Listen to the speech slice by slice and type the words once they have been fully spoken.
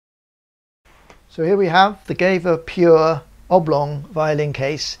So here we have the GEWA Pure Oblong violin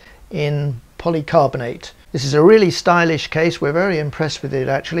case in polycarbonate. This is a really stylish case. We're very impressed with it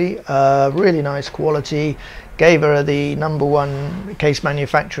actually. Really nice quality. GEWA are the #1 case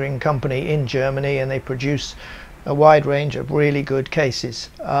manufacturing company in Germany, and they produce a wide range of really good cases.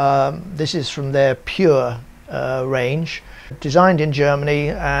 This is from their Pure range, designed in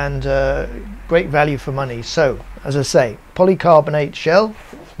Germany, and great value for money. So, as I say, polycarbonate shell,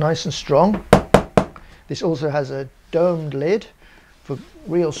 nice and strong. This also has a domed lid for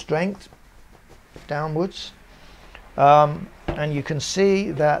real strength downwards, and you can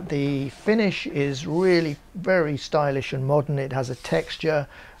see that the finish is really very stylish and modern. It has a texture,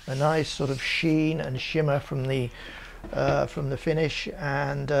 a nice sort of sheen and shimmer from the finish,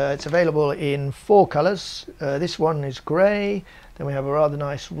 and it's available in 4 colors. This one is grey, then we have a rather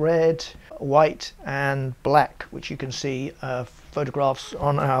nice red, white and black, which you can see photographs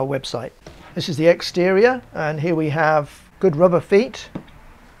on our website. This is the exterior, and here we have good rubber feet,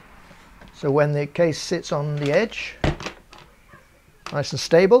 so when the case sits on the edge, nice and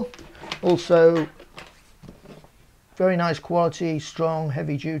stable. Also very nice quality, strong,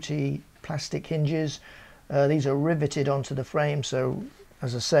 heavy duty plastic hinges. These are riveted onto the frame, so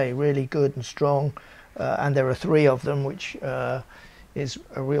as I say, really good and strong, and there are 3 of them, which is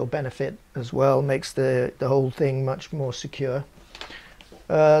a real benefit as well, makes the whole thing much more secure.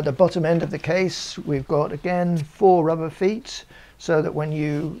 The bottom end of the case, we've got again 4 rubber feet, so that when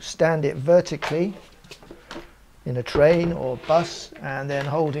you stand it vertically in a train or bus, and then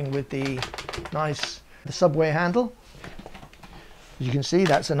holding with the subway handle, as you can see,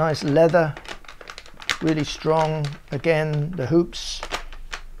 that's a nice leather, really strong. Again, the hoops,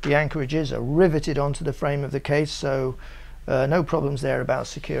 the anchorages are riveted onto the frame of the case, so no problems there about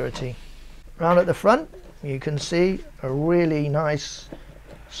security. Round at the front, you can see a really nice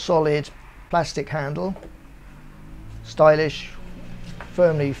solid plastic handle, stylish,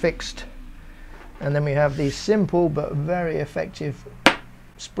 firmly fixed, and then we have these simple but very effective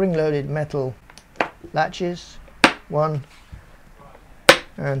spring-loaded metal latches, 1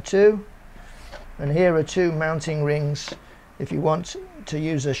 and 2, and here are 2 mounting rings if you want to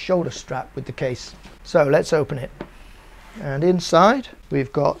use a shoulder strap with the case. So let's open it, and inside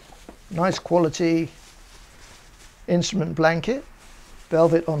we've got nice quality instrument blanket,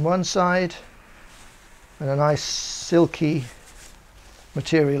 velvet on one side, and a nice silky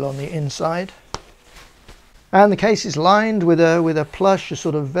material on the inside. And the case is lined with a plush, a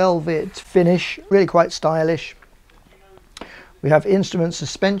sort of velvet finish, really quite stylish. We have instrument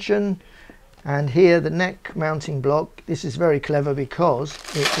suspension, and here the neck mounting block. This is very clever because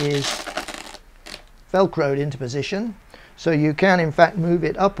it is velcroed into position, so you can in fact move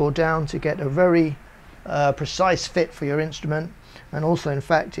it up or down to get a very precise fit for your instrument. And also, in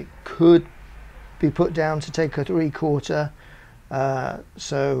fact, it could be put down to take a 3/4,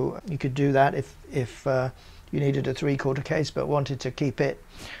 so you could do that if you needed a 3/4 case but wanted to keep it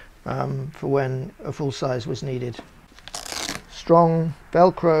for when a full size was needed. Strong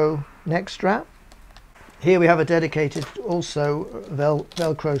Velcro neck strap. Here we have a dedicated also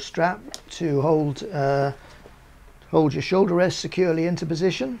Velcro strap to hold your shoulder rest securely into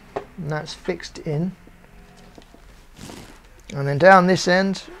position, and that's fixed in. And then down this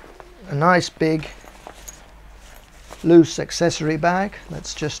end, a nice big loose accessory bag.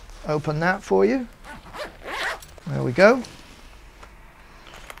 Let's just open that for you. There we go.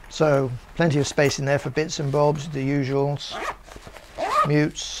 So plenty of space in there for bits and bobs, the usuals,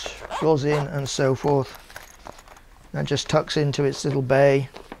 mutes, rosin and so forth. That just tucks into its little bay.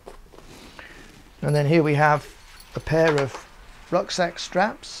 And then here we have a pair of rucksack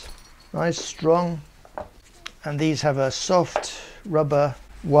straps, nice strong, and these have a soft rubber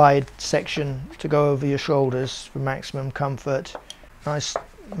wide section to go over your shoulders for maximum comfort. Nice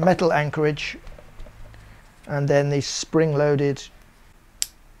metal anchorage, and then these spring-loaded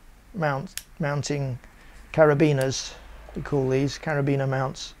mounting carabiners, we call these carabiner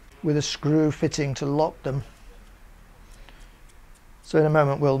mounts, with a screw fitting to lock them. So in a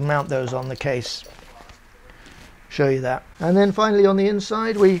moment we'll mount those on the case, show you that. And then finally on the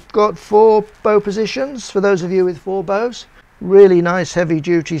inside we've got 4 bow positions for those of you with 4 bows. Really nice heavy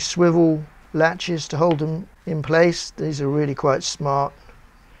duty swivel latches to hold them in place. These are really quite smart.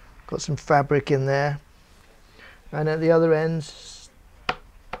 Got some fabric in there. And at the other ends,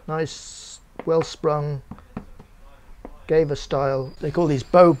 nice well sprung GEWA style. They call these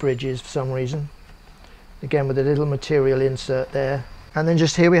bow bridges for some reason. Again with a little material insert there. And then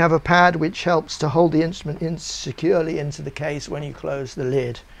just here we have a pad which helps to hold the instrument in securely into the case when you close the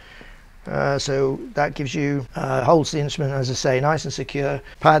lid. So that gives you holds the instrument, as I say, nice and secure.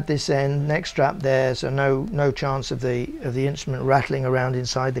 Pad this end, neck strap there, so no chance of the instrument rattling around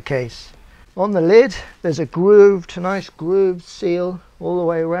inside the case. On the lid there's a nice grooved seal all the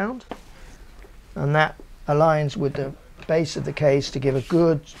way around, and that aligns with the base of the case to give a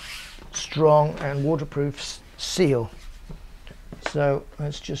good, strong and waterproof seal. So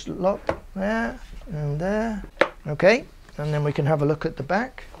let's just lock there and there. Okay, and then we can have a look at the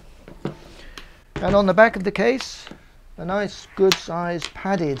back. And on the back of the case, a nice good sized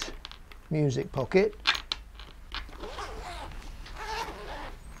padded music pocket.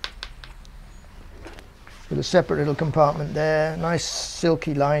 With a separate little compartment there, nice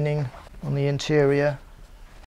silky lining on the interior.